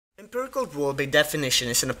empirical rule, by definition,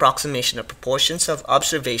 is an approximation of proportions of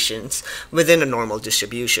observations within a normal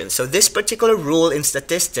distribution. So this particular rule in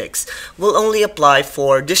statistics will only apply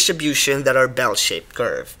for distribution that are bell-shaped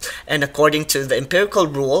curve. And according to the empirical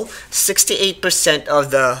rule, 68%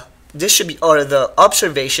 of the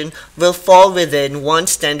observation will fall within one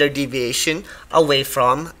standard deviation away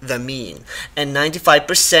from the mean, and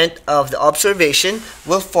 95% of the observation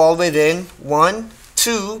will fall within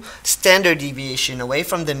 2 standard deviation away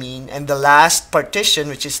from the mean, and the last partition,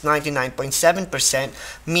 which is 99.7%,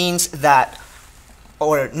 means that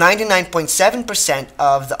 99.7%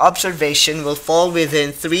 of the observation will fall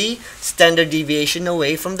within 3 standard deviation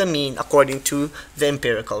away from the mean according to the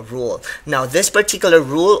empirical rule. Now, this particular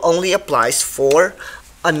rule only applies for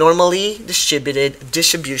a normally distributed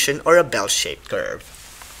distribution or a bell-shaped curve.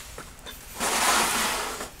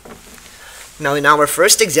 Now, in our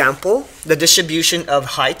first example, the distribution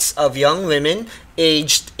of heights of young women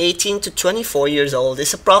aged 18 to 24 years old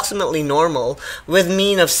is approximately normal, with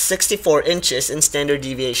mean of 64 inches and standard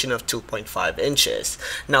deviation of 2.5 inches.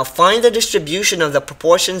 Now, find the distribution of the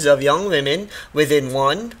proportions of young women within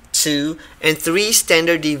 1, 2, and 3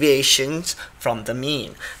 standard deviations from the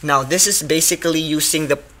mean. Now, this is basically using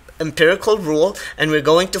the empirical rule, and we're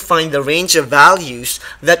going to find the range of values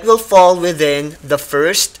that will fall within the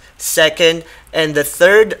first, second, and the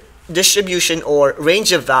third distribution or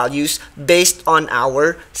range of values based on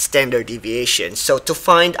our standard deviation. So to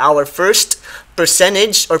find our first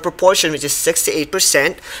percentage or proportion, which is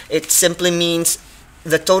 68%, it simply means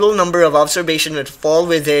the total number of observations would fall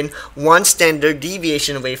within 1 standard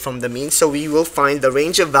deviation away from the mean. So we will find the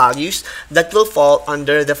range of values that will fall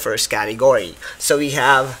under the first category. So we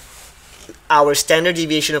have our standard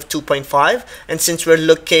deviation of 2.5, and since we're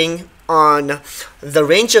looking on the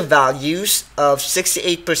range of values of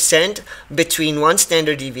 68% between 1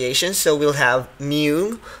 standard deviation, so we'll have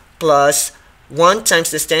mu plus 1 times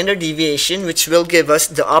the standard deviation, which will give us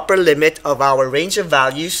the upper limit of our range of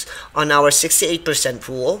values on our 68%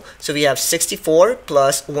 rule. So we have 64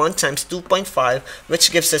 plus 1 times 2.5,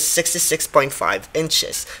 which gives us 66.5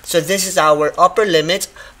 inches. So this is our upper limit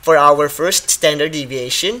for our first standard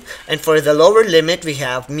deviation, and for the lower limit we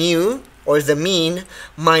have mu, or the mean,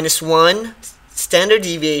 minus 1 standard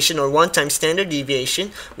deviation, or 1 times standard deviation,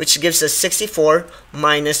 which gives us 64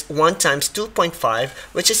 minus 1 times 2.5,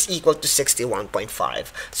 which is equal to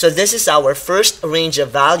 61.5. So this is our first range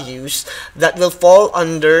of values that will fall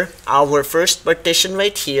under our first partition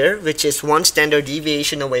right here, which is 1 standard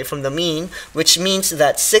deviation away from the mean, which means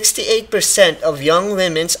that 68% of young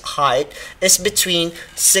women's height is between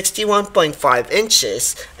 61.5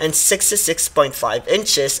 inches and 66.5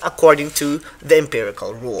 inches according to the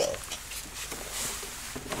empirical rule.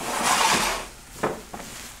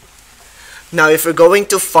 Now, if we're going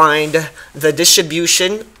to find the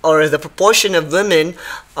distribution or the proportion of women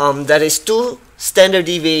that is 2 standard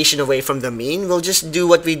deviation away from the mean, we'll just do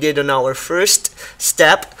what we did on our first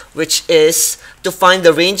step, which is to find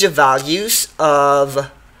the range of values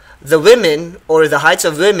of the women or the heights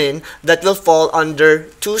of women that will fall under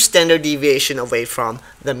 2 standard deviation away from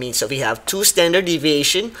the mean. So we have 2 standard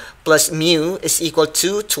deviation plus mu is equal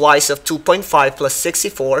to twice of 2.5 plus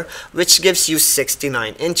 64, which gives you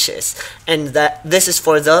 69 inches. And that this is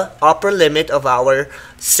for the upper limit of our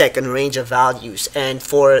second range of values. And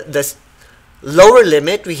for the lower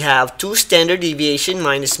limit, we have 2 standard deviation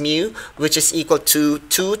minus mu, which is equal to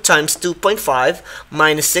 2 times 2.5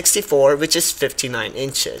 minus 64, which is 59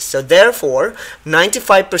 inches. So therefore,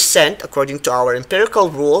 95%, according to our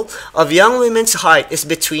empirical rule, of young women's height is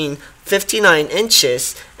between 59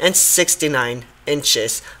 inches and 69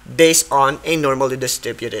 inches based on a normally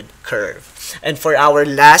distributed curve. And for our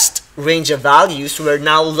last range of values, we're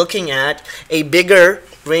now looking at a bigger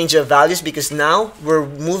range of values, because now we're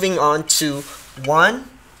moving on to 1,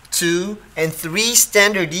 2, and 3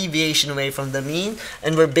 standard deviation away from the mean,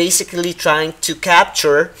 and we're basically trying to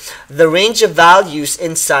capture the range of values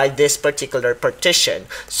inside this particular partition.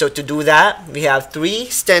 So to do that, we have 3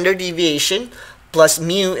 standard deviation plus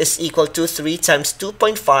mu is equal to 3 times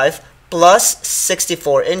 2.5 plus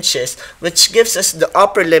 64 inches, which gives us the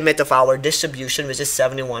upper limit of our distribution, which is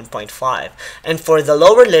 71.5. And for the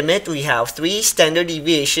lower limit, we have 3 standard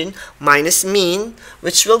deviation minus mean,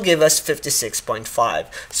 which will give us 56.5.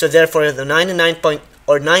 So therefore, the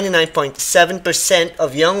 99.7%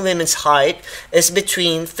 of young women's height is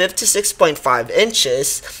between 56.5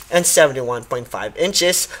 inches and 71.5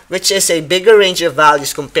 inches, which is a bigger range of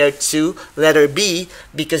values compared to letter B,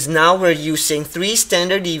 because now we're using 3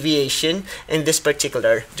 standard deviation in this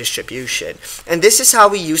particular distribution. And this is how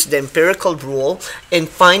we use the empirical rule in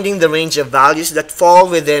finding the range of values that fall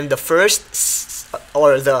within the first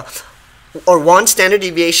or 1 standard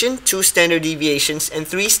deviation, 2 standard deviations, and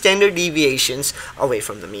 3 standard deviations away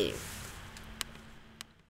from the mean.